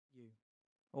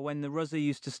or when the Ruzza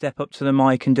used to step up to the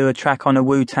mic and do a track on a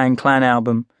Wu-Tang Clan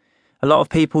album. A lot of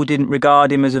people didn't regard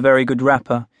him as a very good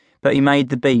rapper, but he made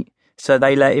the beat, so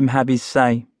they let him have his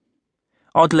say.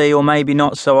 Oddly, or maybe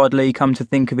not so oddly, come to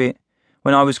think of it,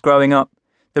 when I was growing up,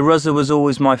 the Ruzza was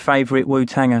always my favourite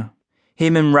Wu-Tanger.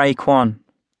 Him and Raekwon.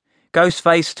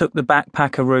 Ghostface took the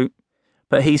backpacker route,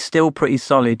 but he's still pretty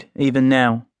solid, even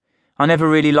now. I never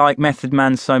really liked Method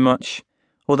Man so much,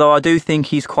 although I do think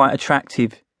he's quite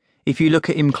attractive. If you look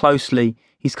at him closely,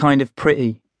 he's kind of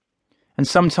pretty. And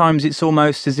sometimes it's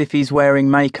almost as if he's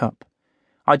wearing makeup.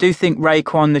 I do think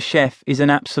Raekwon the Chef is an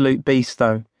absolute beast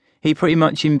though. He pretty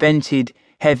much invented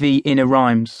heavy inner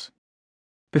rhymes.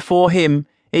 Before him,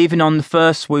 even on the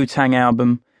first Wu-Tang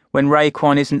album, when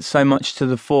Raekwon isn't so much to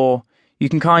the fore, you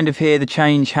can kind of hear the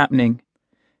change happening.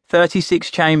 36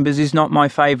 Chambers is not my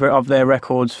favourite of their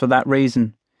records for that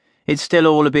reason. It's still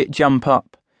all a bit jump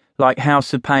up, like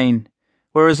House of Pain,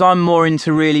 whereas I'm more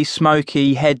into really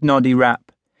smoky, head noddy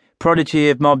rap, Prodigy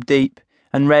of Mobb Deep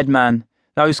and Redman,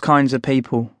 those kinds of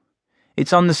people.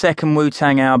 It's on the second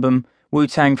Wu-Tang album,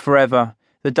 Wu-Tang Forever,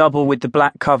 the double with the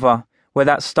black cover, where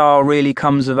that style really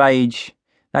comes of age.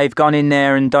 They've gone in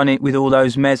there and done it with all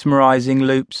those mesmerising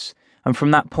loops, and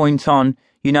from that point on,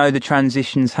 you know the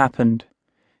transitions happened.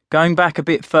 Going back a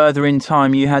bit further in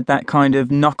time, you had that kind of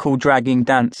knuckle-dragging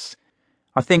dance.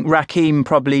 I think Rakim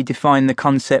probably defined the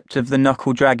concept of the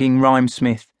knuckle-dragging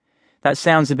rhymesmith. That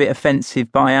sounds a bit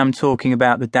offensive, but I am talking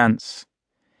about the dance.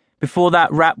 Before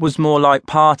that, rap was more like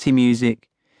party music.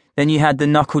 Then you had the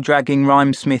knuckle-dragging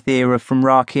rhymesmith era from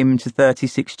Rakim to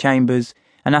 36 Chambers,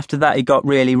 and after that it got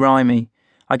really rhymey.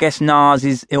 I guess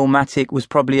Nas's Illmatic was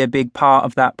probably a big part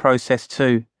of that process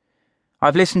too.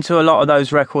 I've listened to a lot of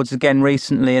those records again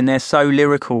recently, and they're so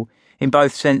lyrical, in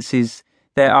both senses.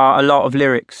 There are a lot of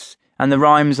lyrics, and the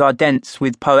rhymes are dense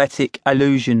with poetic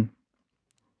allusion.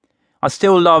 I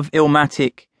still love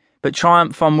Illmatic, but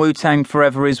Triumph on Wu-Tang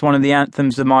Forever is one of the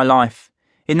anthems of my life.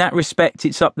 In that respect,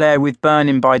 it's up there with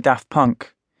Burning by Daft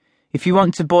Punk. If you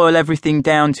want to boil everything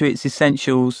down to its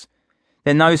essentials,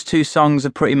 then those two songs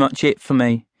are pretty much it for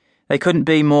me. They couldn't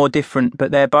be more different,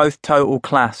 but they're both total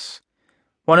class.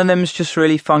 One of them's just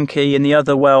really funky, and the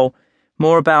other, well,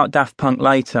 more about Daft Punk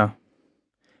later.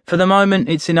 For the moment,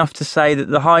 it's enough to say that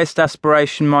the highest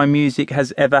aspiration my music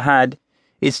has ever had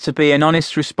is to be an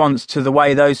honest response to the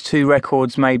way those two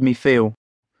records made me feel.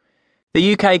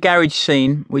 The UK garage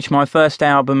scene, which my first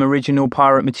album, Original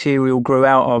Pirate Material, grew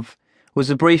out of, was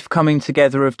a brief coming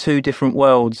together of two different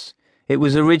worlds. It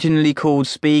was originally called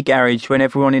Speed Garage when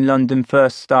everyone in London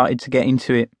first started to get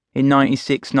into it, in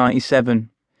 96-97.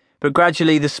 But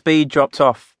gradually the speed dropped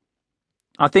off.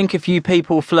 I think a few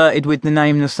people flirted with the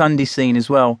name The Sunday Scene as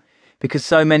well, because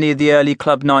so many of the early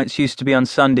club nights used to be on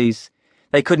Sundays.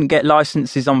 They couldn't get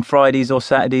licenses on Fridays or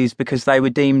Saturdays because they were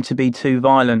deemed to be too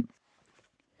violent.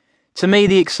 To me,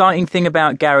 the exciting thing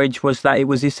about garage was that it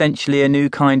was essentially a new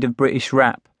kind of British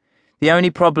rap. The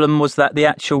only problem was that the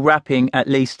actual rapping, at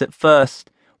least at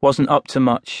first, wasn't up to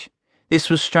much. This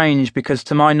was strange because,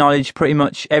 to my knowledge, pretty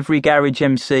much every garage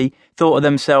MC thought of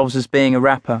themselves as being a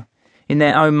rapper. In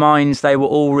their own minds, they were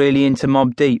all really into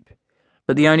Mobb Deep.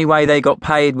 But the only way they got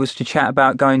paid was to chat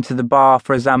about going to the bar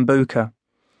for a Zambuca.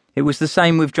 It was the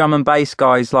same with drum and bass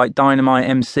guys like Dynamite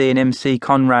MC and MC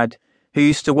Conrad, who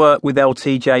used to work with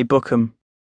LTJ Bookham.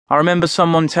 I remember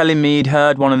someone telling me he'd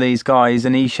heard one of these guys,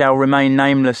 and he shall remain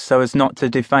nameless so as not to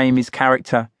defame his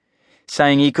character,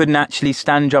 saying he couldn't actually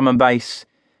stand drum and bass,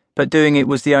 but doing it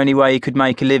was the only way he could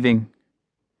make a living.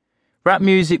 Rap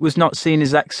music was not seen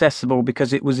as accessible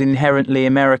because it was inherently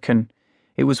American.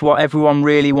 It was what everyone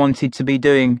really wanted to be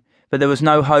doing, but there was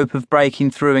no hope of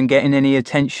breaking through and getting any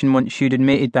attention once you'd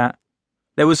admitted that.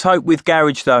 There was hope with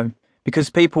garage though, because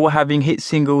people were having hit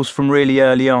singles from really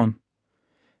early on.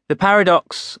 The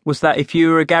paradox was that if you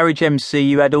were a garage MC,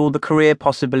 you had all the career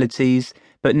possibilities,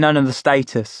 but none of the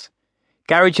status.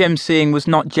 Garage MCing was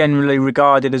not generally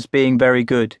regarded as being very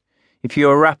good. If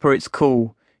you're a rapper, it's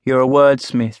cool. You're a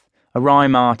wordsmith, a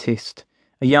rhyme artist,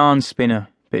 a yarn spinner.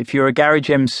 But if you're a garage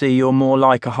MC, you're more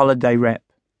like a holiday rep.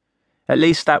 At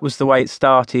least that was the way it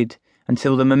started,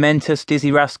 until the momentous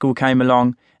Dizzy Rascal came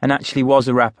along and actually was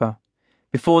a rapper.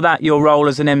 Before that, your role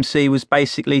as an MC was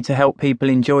basically to help people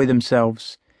enjoy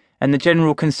themselves, and the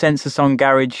general consensus on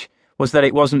garage was that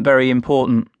it wasn't very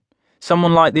important.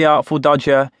 Someone like the Artful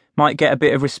Dodger might get a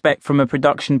bit of respect from a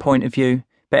production point of view,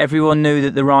 but everyone knew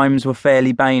that the rhymes were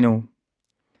fairly banal.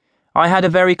 I had a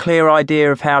very clear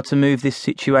idea of how to move this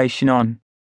situation on.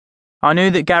 I knew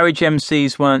that garage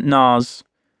MCs weren't Nas,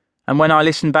 and when I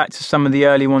listen back to some of the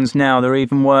early ones now, they're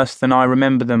even worse than I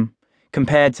remember them,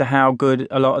 compared to how good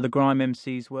a lot of the grime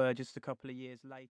MCs were just a couple of years later.